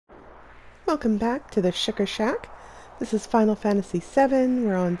Welcome back to the Sugar Shack. This is Final Fantasy VII.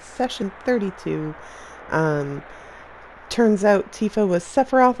 We're on session 32. Turns out Tifa was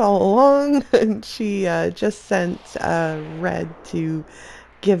Sephiroth all along, and she just sent Red to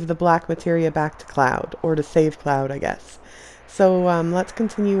give the black materia back to Cloud, or to save Cloud, I guess. So let's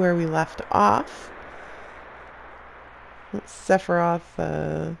continue where we left off.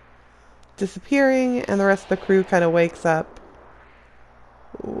 Sephiroth disappearing, and the rest of the crew kind of wakes up.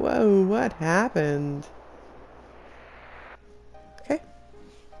 Whoa, what happened? Okay.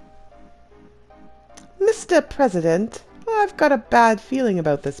 Mr. President, I've got a bad feeling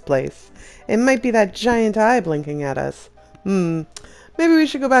about this place. It might be that giant eye blinking at us. Maybe we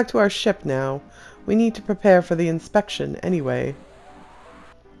should go back to our ship now. We need to prepare for the inspection anyway.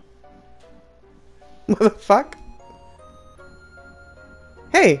 What the fuck?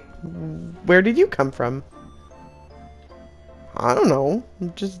 Hey, where did you come from? I don't know.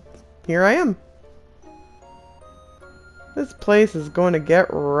 Just here I am. This place is going to get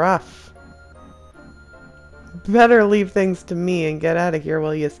rough. Better leave things to me and get out of here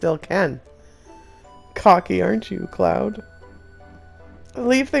while you still can. Cocky, aren't you, Cloud?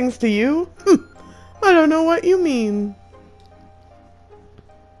 Leave things to you? I don't know what you mean.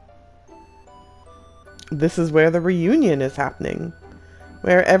 This is where the reunion is happening.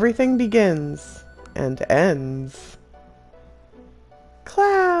 Where everything begins and ends.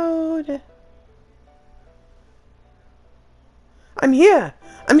 Cloud! I'm here!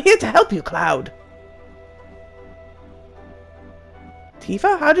 I'm here to help you, Cloud!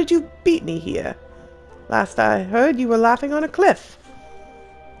 Tifa, how did you beat me here? Last I heard, you were laughing on a cliff.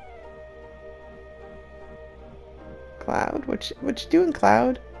 Cloud? What you doing,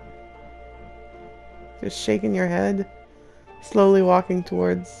 Cloud? Just shaking your head, slowly walking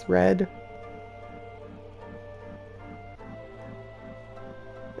towards Red.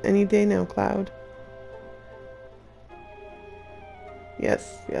 Any day now, Cloud.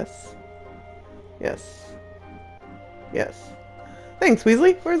 Yes, yes. Yes. Yes. Thanks,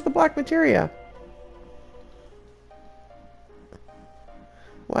 Weasley. Where's the black materia?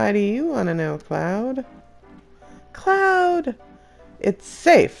 Why do you want to know, Cloud? Cloud! It's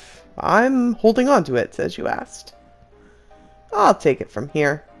safe. I'm holding on to it, as you asked. I'll take it from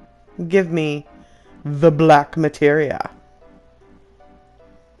here. Give me the black materia.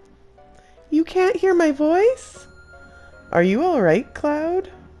 You can't hear my voice? Are you alright, Cloud?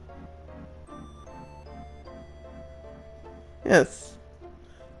 Yes.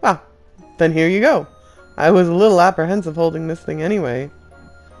 Well, then here you go. I was a little apprehensive holding this thing anyway.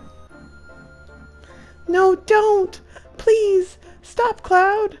 No, don't! Please! Stop,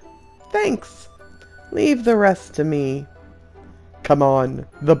 Cloud! Thanks. Leave the rest to me. Come on,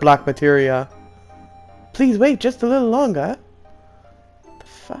 the black materia. Please wait just a little longer. The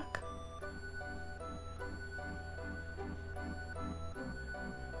fuck?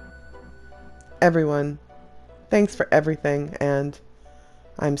 Everyone, thanks for everything, and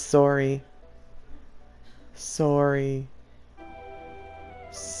I'm sorry. Sorry.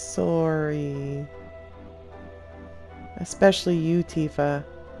 Sorry. Especially you, Tifa.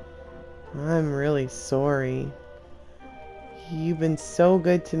 I'm really sorry. You've been so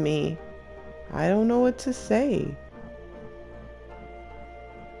good to me. I don't know what to say.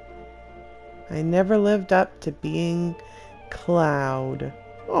 I never lived up to being Cloud.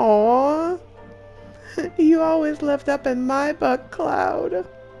 Aww. You always lived up in my book, Cloud.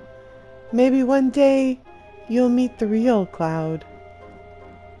 Maybe one day you'll meet the real Cloud.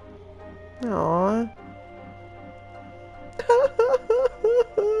 Aww.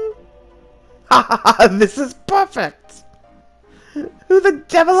 This is perfect! Who the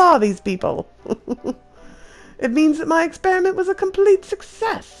devil are these people? It means that my experiment was a complete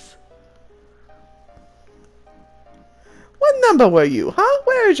success. What number were you, huh?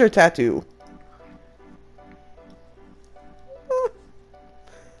 Where is your tattoo?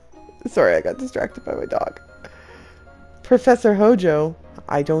 Sorry, I got distracted by my dog. Professor Hojo,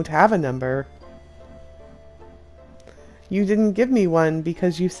 I don't have a number. You didn't give me one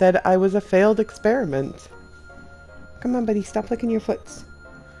because you said I was a failed experiment. Come on, buddy, stop licking your foots.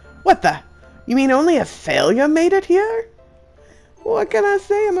 What the? You mean only a failure made it here? What can I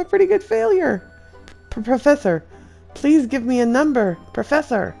say? I'm a pretty good failure. Professor, please give me a number.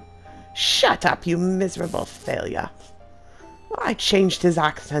 Professor. Shut up, you miserable failure. I changed his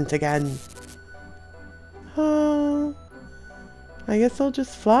accent again. Oh, I guess I'll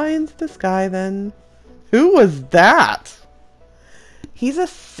just fly into the sky then. Who was that? He's a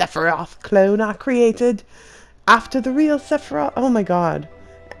Sephiroth clone I created after the real Sephiroth. Oh my god.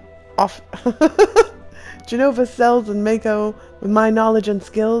 Genova's cells and Mako, with my knowledge and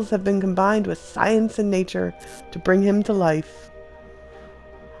skills, have been combined with science and nature to bring him to life.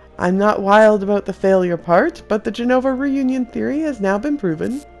 I'm not wild about the failure part, but the Genova reunion theory has now been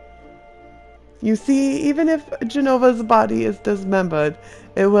proven. You see, even if Genova's body is dismembered,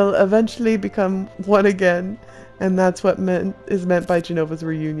 it will eventually become one again, and that's what is meant by Genova's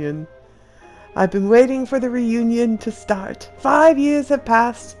reunion. I've been waiting for the reunion to start. 5 years have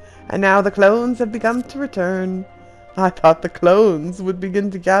passed, and now the clones have begun to return. I thought the clones would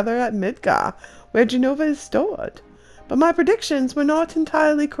begin to gather at Midgar, where Genova is stored. But my predictions were not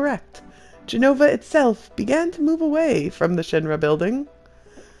entirely correct. Genova itself began to move away from the Shinra building.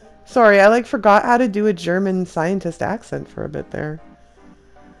 Sorry, I forgot how to do a German scientist accent for a bit there.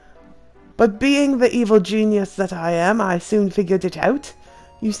 But being the evil genius that I am, I soon figured it out.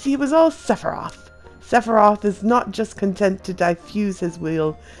 You see, it was all Sephiroth. Sephiroth is not just content to diffuse his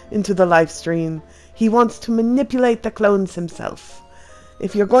will into the life stream. He wants to manipulate the clones himself.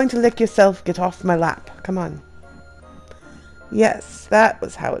 If you're going to lick yourself, get off my lap. Come on. Yes, that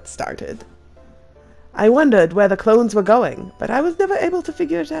was how it started. I wondered where the clones were going, but I was never able to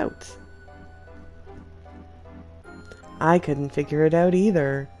figure it out. I couldn't figure it out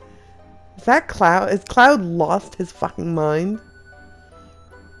either. Is that Cloud? Is Cloud lost his fucking mind?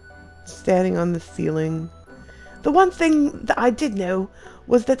 Standing on the ceiling. The one thing that I did know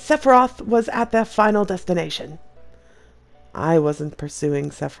was that Sephiroth was at their final destination. I wasn't pursuing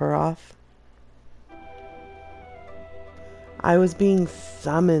Sephiroth. I was being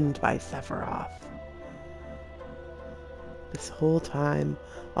summoned by Sephiroth. This whole time,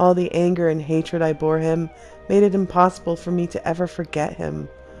 all the anger and hatred I bore him made it impossible for me to ever forget him.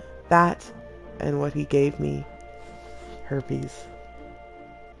 That and what he gave me. Herpes.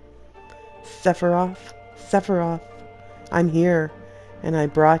 Sephiroth, Sephiroth, I'm here, and I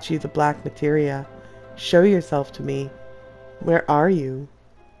brought you the black materia. Show yourself to me. Where are you?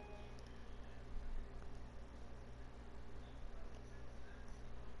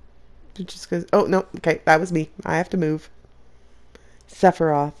 It just goes, oh no, okay, that was me. I have to move.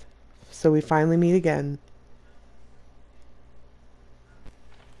 Sephiroth. So we finally meet again.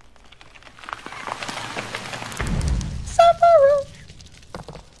 Sephiroth!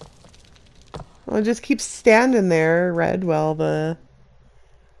 I'll just keep standing there, Red, while that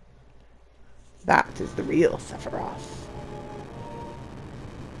is the real Sephiroth.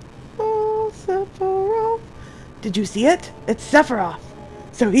 Oh, Sephiroth. Did you see it? It's Sephiroth.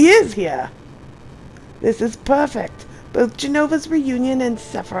 So he is here. This is perfect. Both Genova's reunion and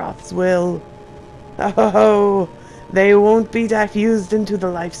Sephiroth's will. Oh, they won't be diffused into the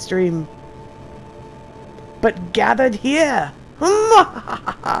life stream, but gathered here.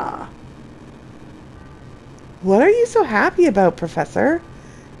 What are you so happy about, Professor?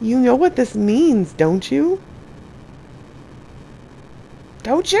 You know what this means, don't you?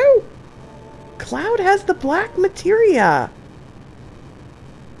 Don't you? Cloud has the black materia.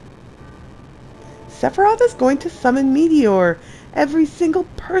 Sephiroth is going to summon Meteor. Every single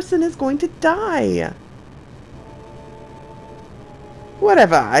person is going to die.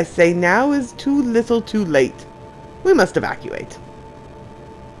 Whatever I say now is too little too late. We must evacuate.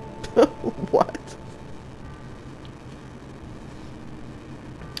 What?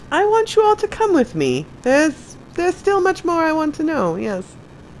 I want you all to come with me. There's still much more I want to know. Yes.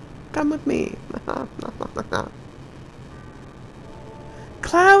 Come with me.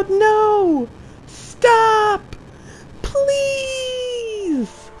 Cloud, no! Stop!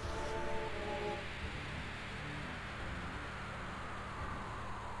 Please!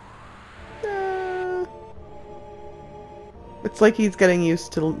 It's like he's getting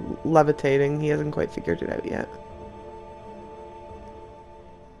used to levitating. He hasn't quite figured it out yet.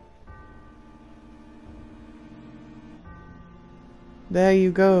 There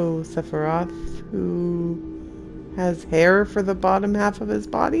you go, Sephiroth, who has hair for the bottom half of his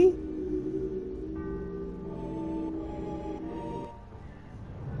body.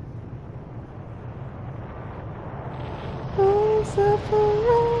 Oh,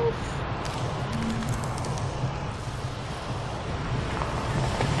 Sephiroth.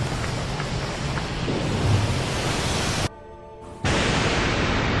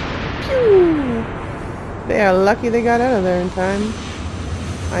 Pew! They are lucky they got out of there in time.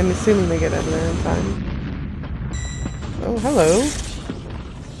 I'm assuming they get out of there in time. Oh, hello.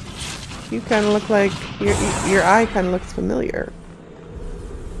 You kind of look like your eye kind of looks familiar.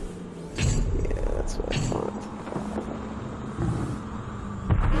 Yeah, that's what I thought.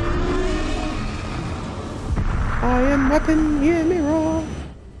 I am weapon, hear me roar.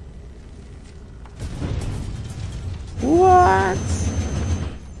 What?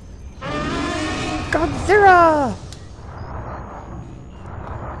 Godzilla!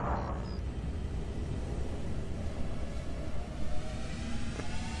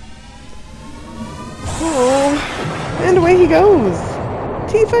 away he goes!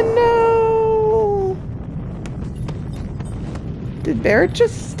 Tifa, no! Did Barret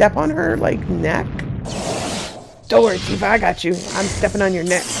just step on her, like, neck? Don't worry, Tifa, I got you. I'm stepping on your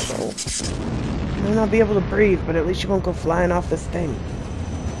neck, so... I might not be able to breathe, but at least you won't go flying off this thing.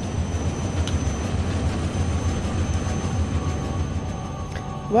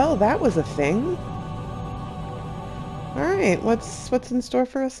 Well, that was a thing. Alright, what's in store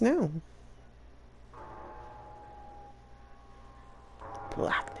for us now?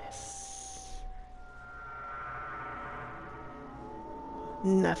 Blackness.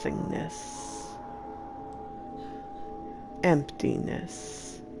 Nothingness.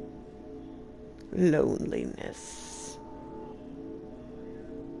 Emptiness. Loneliness.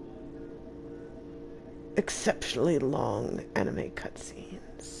 Exceptionally long anime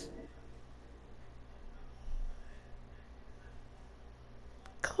cutscenes.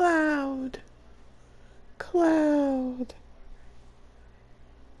 Cloud. Cloud.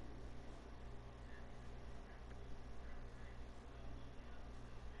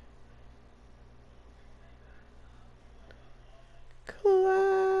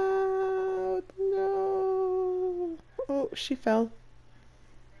 Cloud. No. Oh, she fell.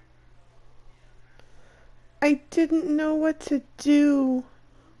 I didn't know what to do.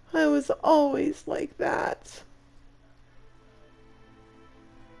 I was always like that.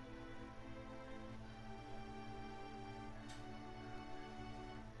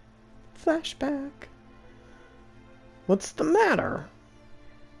 Flashback. What's the matter?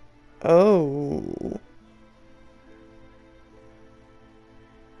 Oh.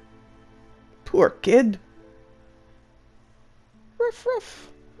 Poor kid. Ruff, ruff.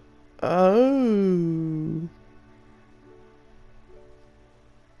 Oh.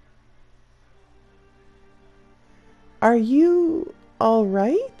 Are you all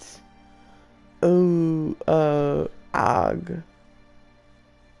right? Oh, Ag.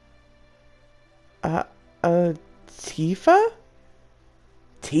 Tifa?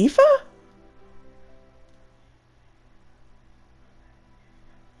 Tifa?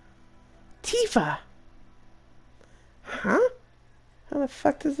 Tifa! Huh? How the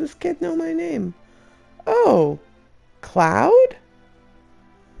fuck does this kid know my name? Oh, Cloud?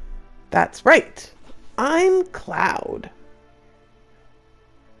 That's right. I'm Cloud.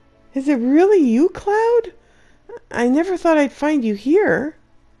 Is it really you, Cloud? I never thought I'd find you here.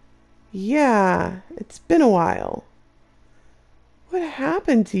 Yeah, it's been a while. What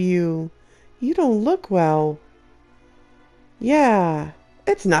happened to you? You don't look well. Yeah,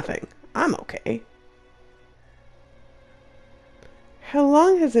 it's nothing. I'm okay. How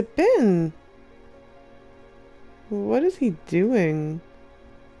long has it been? What is he doing?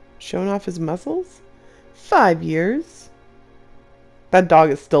 Showing off his muscles? 5 years. That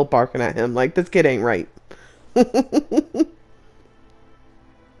dog is still barking at him like this kid ain't right.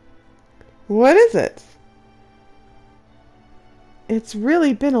 What is it? It's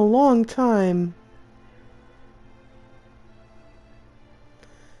really been a long time.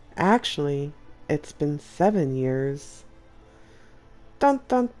 Actually, it's been 7 years. Dun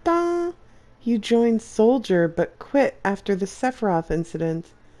dun dun! You joined Soldier but quit after the Sephiroth incident.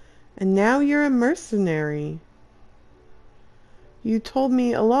 And now you're a mercenary. You told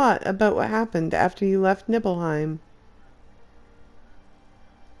me a lot about what happened after you left Nibelheim.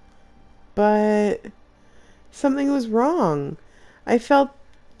 But something was wrong. I felt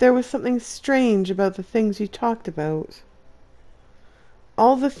there was something strange about the things you talked about.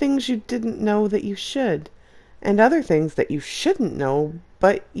 All the things you didn't know that you should, and other things that you shouldn't know,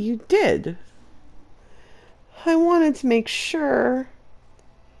 but you did. I wanted to make sure.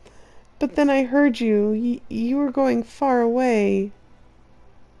 But then I heard you were going far away.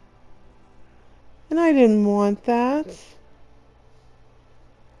 And I didn't want that.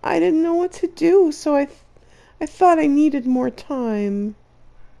 I didn't know what to do, so I thought I needed more time.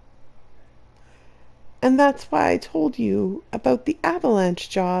 And that's why I told you about the avalanche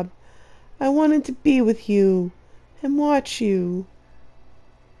job. I wanted to be with you and watch you.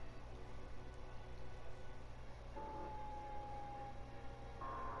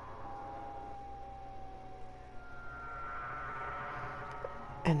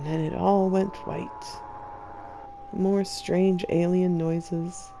 And then it all went white. More strange alien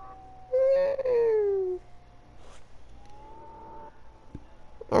noises.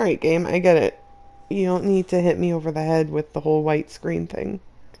 Alright, game, I get it. You don't need to hit me over the head with the whole white screen thing.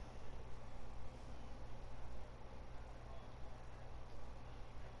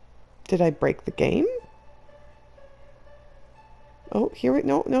 Did I break the game? Oh, here we...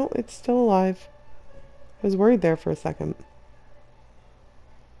 No, it's still alive. I was worried there for a second.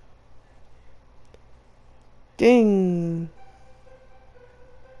 Ding.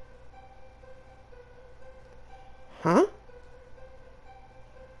 Huh?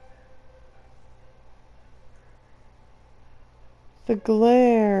 The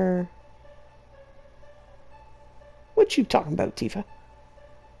glare. What you talking about, Tifa?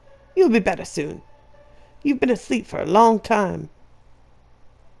 You'll be better soon. You've been asleep for a long time.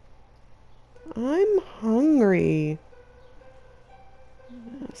 I'm hungry.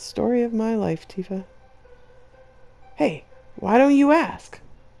 Story of my life, Tifa. Hey, why don't you ask?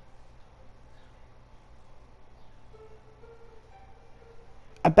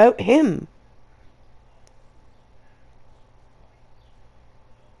 About him.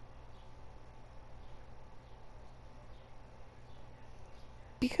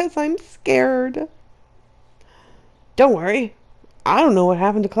 Because I'm scared. Don't worry. I don't know what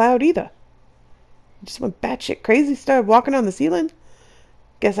happened to Cloud either. He just went batshit crazy, started walking on the ceiling.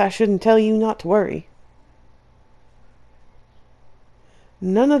 Guess I shouldn't tell you not to worry.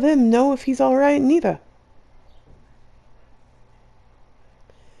 None of them know if he's alright neither.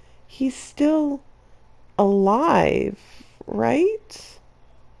 He's still alive, right?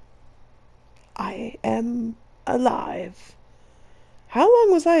 I am alive. How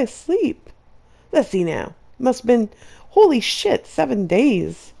long was I asleep? Let's see now. Must have been, holy shit, 7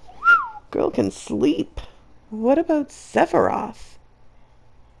 days. Girl can sleep. What about Sephiroth?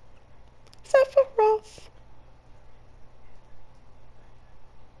 Sephiroth.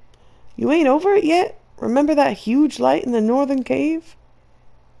 You ain't over it yet? Remember that huge light in the northern cave?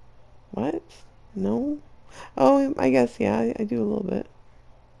 What? No? Oh, I guess, yeah, I do a little bit.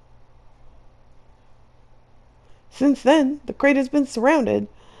 Since then, the crater's been surrounded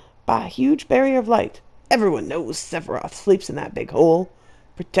by a huge barrier of light. Everyone knows Sephiroth sleeps in that big hole,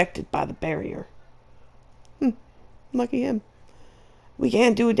 protected by the barrier. Lucky him. We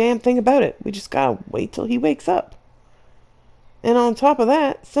can't do a damn thing about it. We just gotta wait till he wakes up. And on top of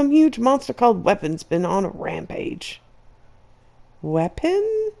that, some huge monster called Weapon's been on a rampage.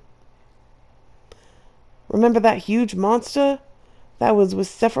 Weapon? Remember that huge monster that was with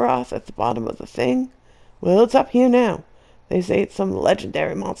Sephiroth at the bottom of the thing? Well, it's up here now. They say it's some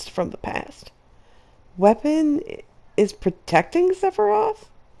legendary monster from the past. Weapon is protecting Sephiroth?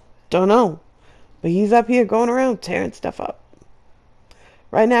 Don't know. But he's up here going around tearing stuff up.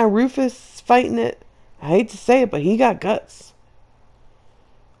 Right now, Rufus is fighting it. I hate to say it, but he got guts.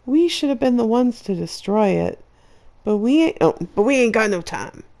 We should have been the ones to destroy it. But we ain't got no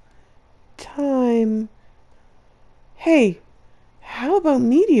time. Time? Hey, how about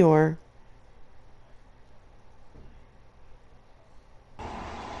Meteor?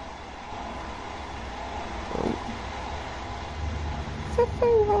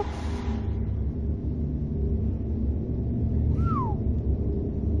 Sephiroth.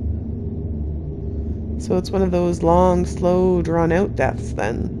 So it's one of those long, slow, drawn-out deaths,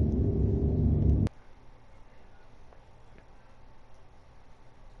 then.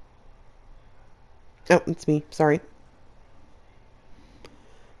 Oh, it's me. Sorry.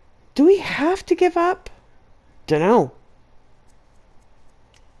 Do we have to give up? Dunno.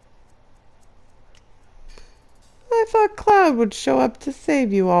 I thought Cloud would show up to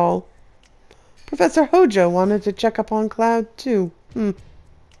save you all. Professor Hojo wanted to check up on Cloud, too.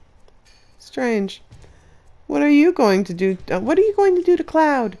 Strange. What are you going to do? What are you going to do to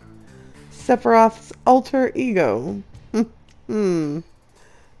Cloud? Sephiroth's alter ego.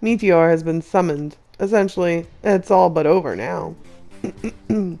 Meteor has been summoned. Essentially, it's all but over now.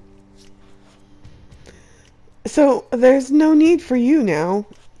 So, there's no need for you now.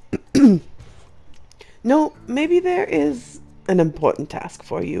 No, maybe there is an important task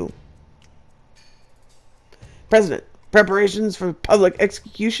for you. President, preparations for public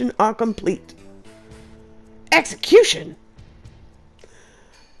execution are complete. Execution?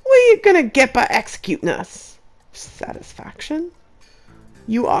 What are you gonna get by executing us? Satisfaction?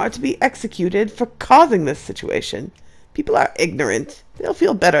 You are to be executed for causing this situation. People are ignorant. They'll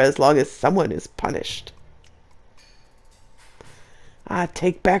feel better as long as someone is punished. I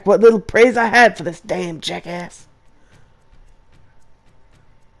take back what little praise I had for this damn jackass.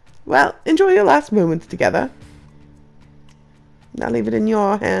 Well, enjoy your last moments together. I'll leave it in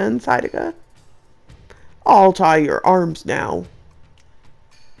your hands, Heidegger. I'll tie your arms now.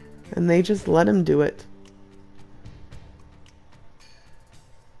 And they just let him do it.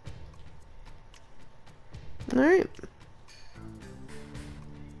 Alright.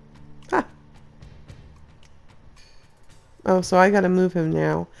 Ah. Oh, so I gotta move him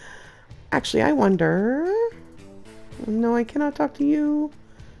now. Actually, I wonder... No, I cannot talk to you.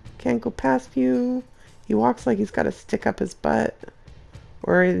 Can't go past you. He walks like he's got to stick up his butt.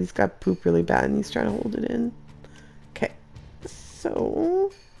 Or he's got poop really bad and he's trying to hold it in.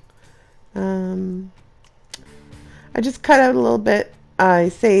 So, I just cut out a little bit. I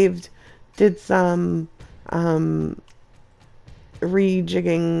saved, did some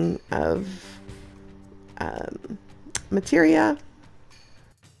rejigging of Materia.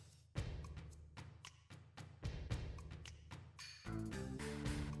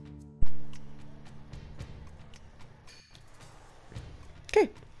 Okay.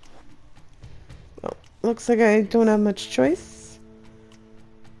 Well, looks like I don't have much choice.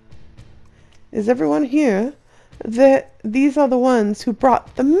 Is everyone here? These are the ones who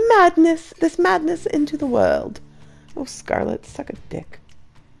brought the madness, this madness into the world. Oh, Scarlet, suck a dick.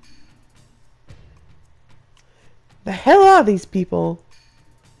 The hell are these people?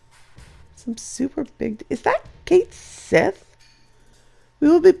 Some super big... Is that Kate Sith? We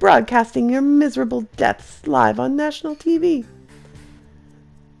will be broadcasting your miserable deaths live on national TV.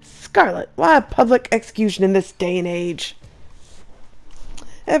 Scarlet, why a public execution in this day and age?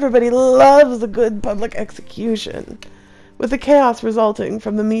 Everybody loves a good public execution. With the chaos resulting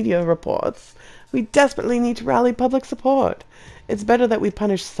from the media reports, we desperately need to rally public support. It's better that we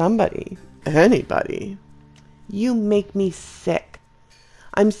punish somebody. Anybody. You make me sick.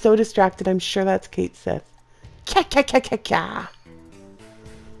 I'm so distracted, I'm sure that's Kate Sith. Ka.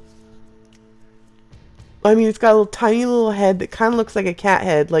 I mean, it's got a little tiny little head that kind of looks like a cat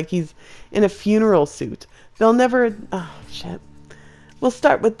head, like he's in a funeral suit. They'll never... Oh, shit. We'll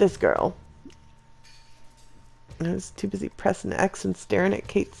start with this girl. I was too busy pressing X and staring at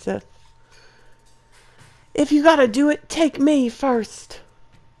Kate Sith. If you gotta do it, take me first.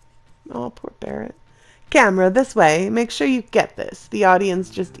 Oh, poor Barret. Camera, this way. Make sure you get this. The audience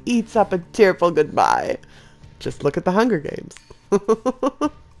just eats up a tearful goodbye. Just look at the Hunger Games.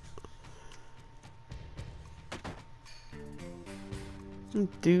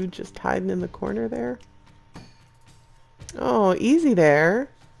 Dude just hiding in the corner there. Oh, easy there.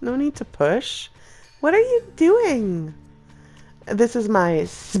 No need to push. What are you doing? This is my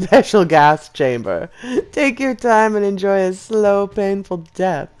special gas chamber. Take your time and enjoy a slow, painful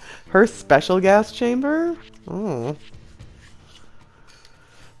death. Her special gas chamber? Oh.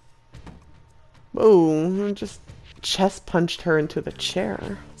 Oh, I just chest punched her into the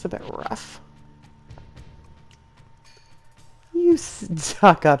chair. It's a bit rough. You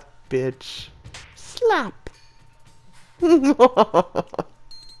stuck-up bitch. Slap.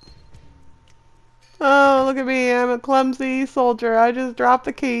 Oh, look at me. I'm a clumsy soldier. I just dropped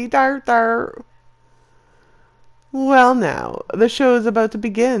the key. Dar, dar. Well, now, the show is about to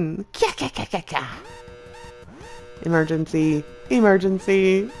begin. Emergency.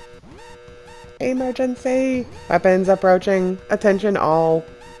 Emergency. Emergency. Weapons approaching. Attention all.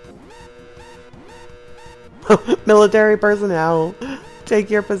 Military personnel. Take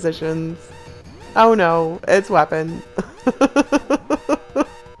your positions. Oh no, it's weapon.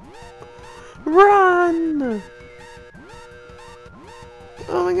 Run!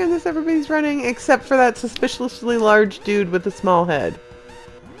 Oh my goodness, everybody's running except for that suspiciously large dude with a small head.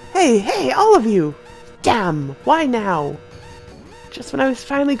 Hey, all of you! Damn, why now? Just when I was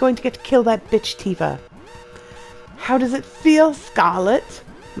finally going to get to kill that bitch Tifa. How does it feel, Scarlet?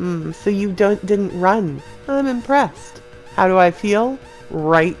 So you didn't run. I'm impressed. How do I feel?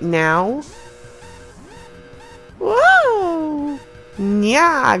 Right now? Whoa!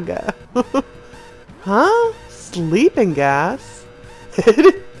 Nyag! Huh? Sleeping gas?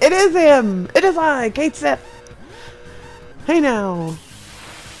 It is him! It is I, Kate Sith! Hey now!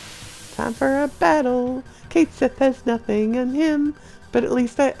 Time for a battle! Kate Sith has nothing on him, but at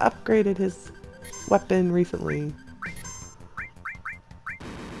least I upgraded his weapon recently.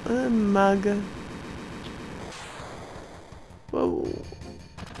 A mug. Whoa.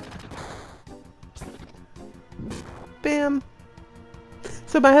 Bam.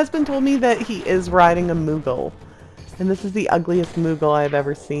 So my husband told me that he is riding a Moogle. And this is the ugliest Moogle I've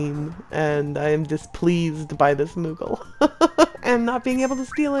ever seen. And I am displeased by this Moogle. And not being able to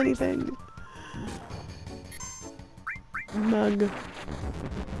steal anything. Mug.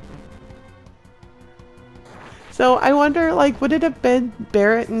 So I wonder, like, would it have been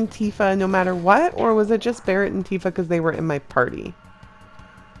Barret and Tifa no matter what? Or was it just Barret and Tifa because they were in my party?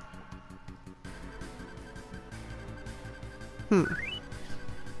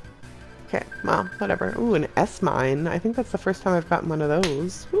 Okay, well, whatever. Ooh, an S-mine. I think that's the first time I've gotten one of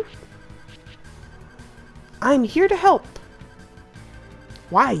those. Woo. I'm here to help.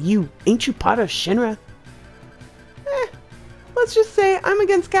 Why, you? Ain't you part of Shinra? Let's just say I'm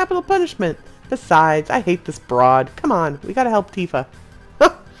against capital punishment. Besides, I hate this broad. Come on, we gotta help Tifa.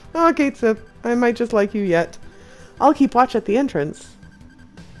 Oh, Kate Sith, I might just like you yet. I'll keep watch at the entrance.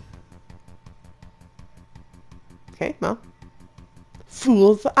 Okay, well.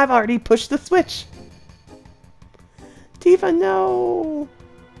 Fools, I've already pushed the switch. Tifa, no!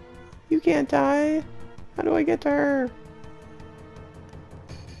 You can't die. How do I get to her?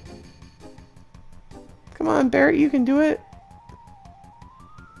 Come on, Barret, you can do it.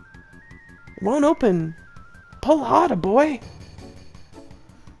 It won't open. Pull harder, boy.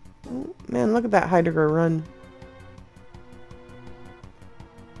 Oh, man, look at that Heidegger run.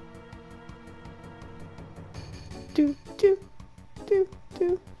 Do, do, do,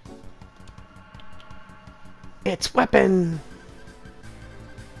 do. It's weapon!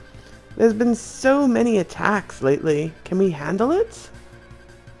 There's been so many attacks lately. Can we handle it?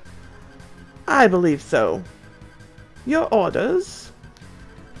 I believe so. Your orders?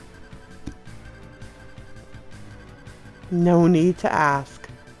 No need to ask.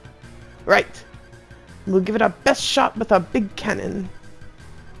 Right. We'll give it our best shot with our big cannon.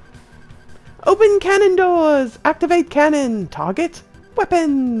 Open cannon doors! Activate cannon! Target?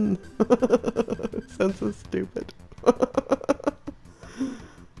 Weapon! Sounds so stupid.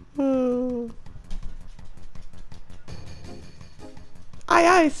 Oh. Aye,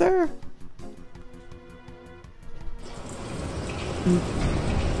 aye, sir.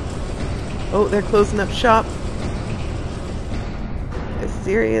 Oh, they're closing up shop. They're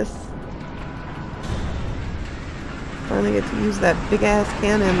serious. Finally get to use that big-ass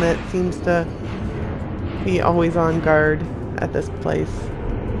cannon that seems to be always on guard at this place.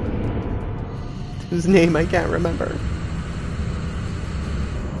 Whose name I can't remember.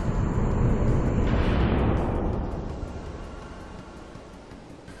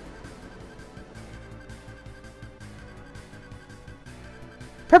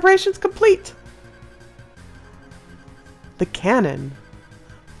 Preparations complete! The cannon.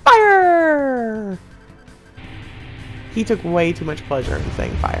 Fire! He took way too much pleasure in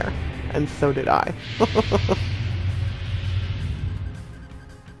saying fire. And so did I.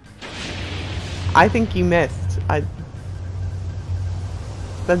 I think you missed. That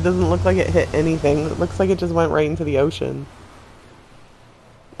doesn't look like it hit anything. It looks like it just went right into the ocean.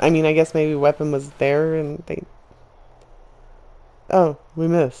 I mean, I guess maybe weapon was there and they... Oh, we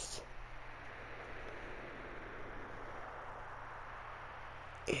missed.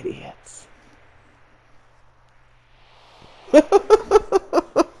 Idiots.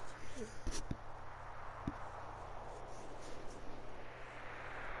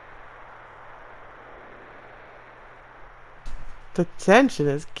 The tension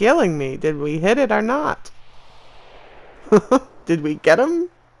is killing me. Did we hit it or not? Did we get him?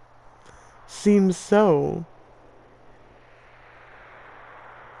 Seems so.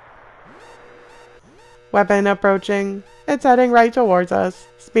 Weapon approaching. It's heading right towards us.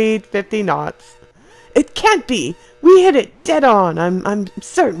 Speed 50 knots. It can't be! We hit it dead on, I'm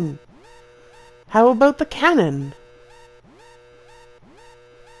certain. How about the cannon?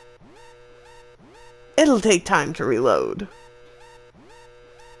 It'll take time to reload.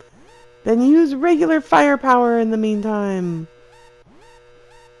 Then use regular firepower in the meantime.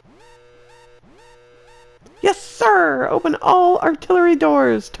 Yes, sir! Open all artillery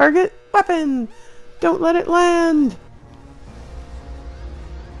doors. Target weapon. Don't let it land.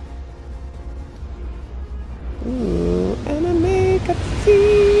 Ooh, anime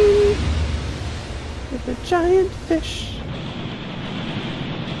cutscene with a giant fish.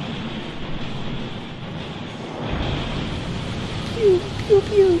 Pew, pew,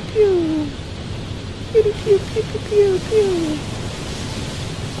 pew, pew. Pew, pew, pew, pew, pew, pew.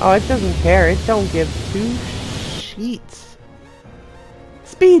 Oh, it doesn't care. It don't give two sheets.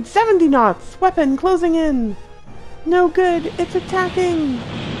 Speed 70 knots. Weapon closing in. No good. It's attacking.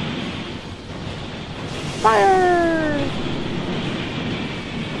 Fire!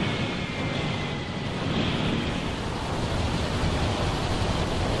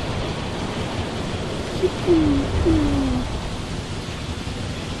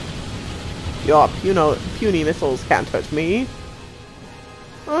 Your puny missiles can't hurt me.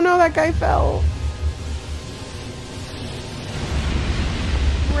 Oh no, that guy fell.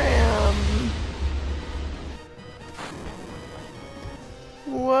 Ram.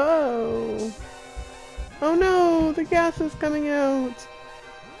 Whoa. Oh no, the gas is coming out.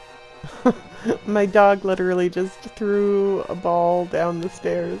 My dog literally just threw a ball down the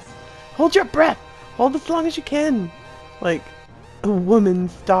stairs. Hold your breath! Hold as long as you can! Like, a woman,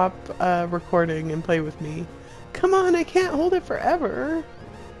 stop recording and play with me. Come on, I can't hold it forever.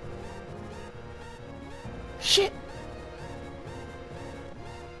 Shit!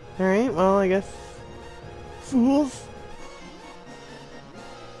 Alright, well, I guess... Fools!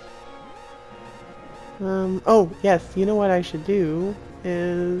 Oh, yes, you know what I should do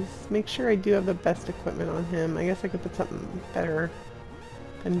is make sure I do have the best equipment on him. I guess I could put something better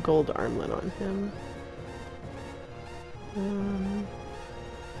and gold armlet on him.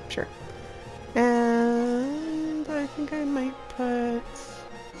 Sure. And I think I might put...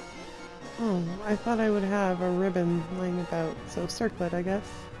 Oh, I thought I would have a ribbon lying about, so circlet, I guess.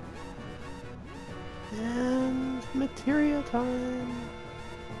 And materia time.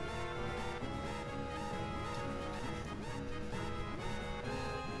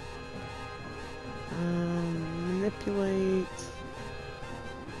 Manipulate.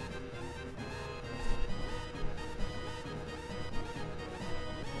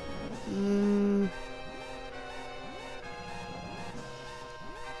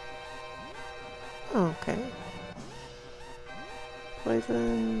 Okay.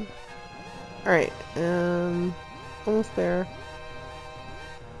 Poison. Alright, almost there.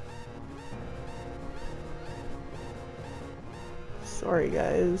 Sorry,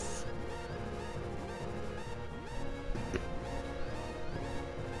 guys.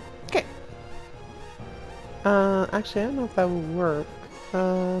 Okay. Actually, I don't know if that will work.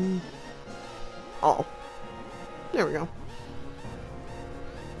 Oh. There we go.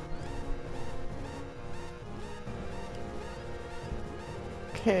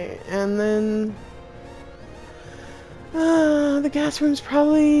 Okay, and then the gas room's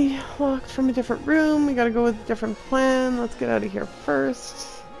probably locked from a different room. We gotta go with a different plan. Let's get out of here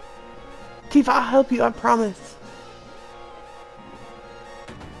first. Tifa, I'll help you, I promise.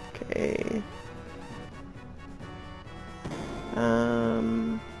 Okay.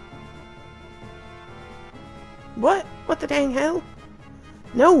 What? What the dang hell?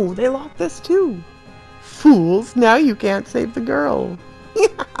 No, they locked this too. Fools, now you can't save the girl.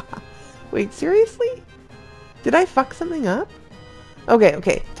 Wait, seriously? Did I fuck something up?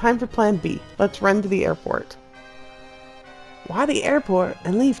 Okay, time for plan B. Let's run to the airport. Why the airport?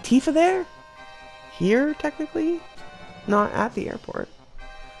 And leave Tifa there? Here, technically? Not at the airport.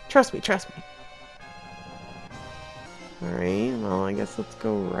 Trust me. Alright, well, I guess let's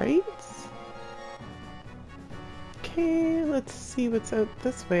go right. Okay, let's see what's out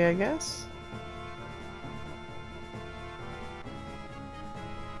this way, I guess.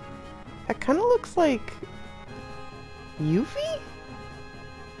 That kind of looks like Yuffie?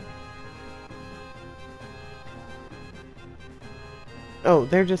 Oh,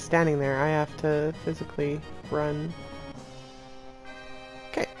 they're just standing there. I have to physically run.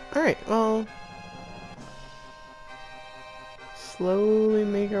 Okay, alright, well... slowly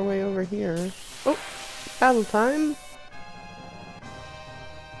make our way over here. Oh! Battle time!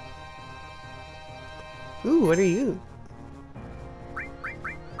 Ooh, what are you?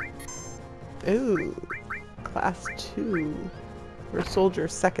 Ooh, class 2. We're soldier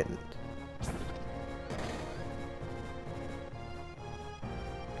 2nd.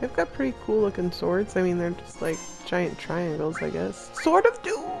 They've got pretty cool looking swords. I mean, they're just like giant triangles, I guess. Sword of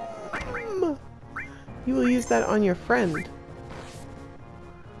Doom! You will use that on your friend.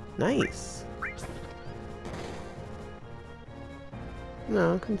 Nice.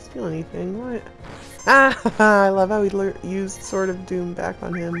 No, I couldn't steal anything. What? Ah! I love how we used Sword of Doom back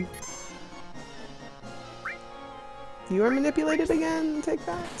on him. You are manipulated again? Take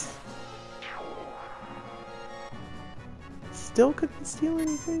that. Still couldn't steal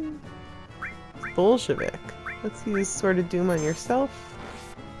anything? Bolshevik. Let's use Sword of Doom on yourself.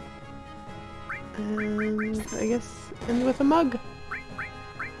 And I guess end with a mug.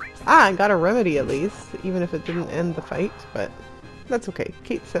 Ah, I got a remedy at least, even if it didn't end the fight, but that's okay.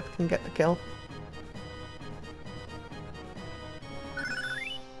 Kate Sith can get the kill.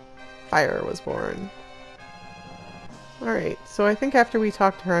 Fire was born. Alright, so I think after we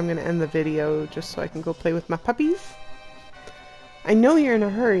talk to her I'm going to end the video just so I can go play with my puppies. I know you're in a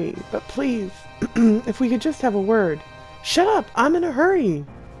hurry, but please, if we could just have a word. Shut up! I'm in a hurry!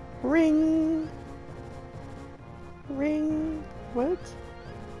 Ring! Ring! What?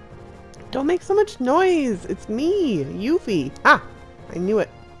 Don't make so much noise! It's me, Yuffie! Ah! I knew it.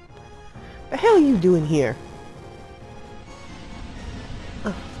 The hell are you doing here? Oh,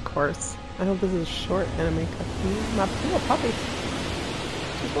 of course. I hope this is a short anime cutscene. My poor puppy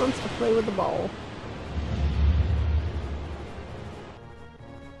just wants to play with the ball.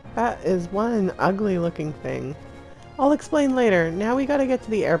 That is one ugly looking thing. I'll explain later. Now we gotta get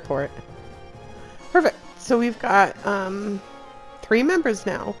to the airport. Perfect. So we've got 3 members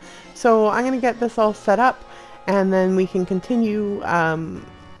now. So I'm gonna get this all set up and then we can continue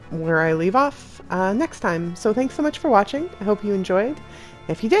where I leave off next time. So thanks so much for watching. I hope you enjoyed.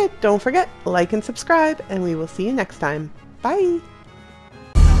 If you did, don't forget, like and subscribe, and we will see you next time. Bye!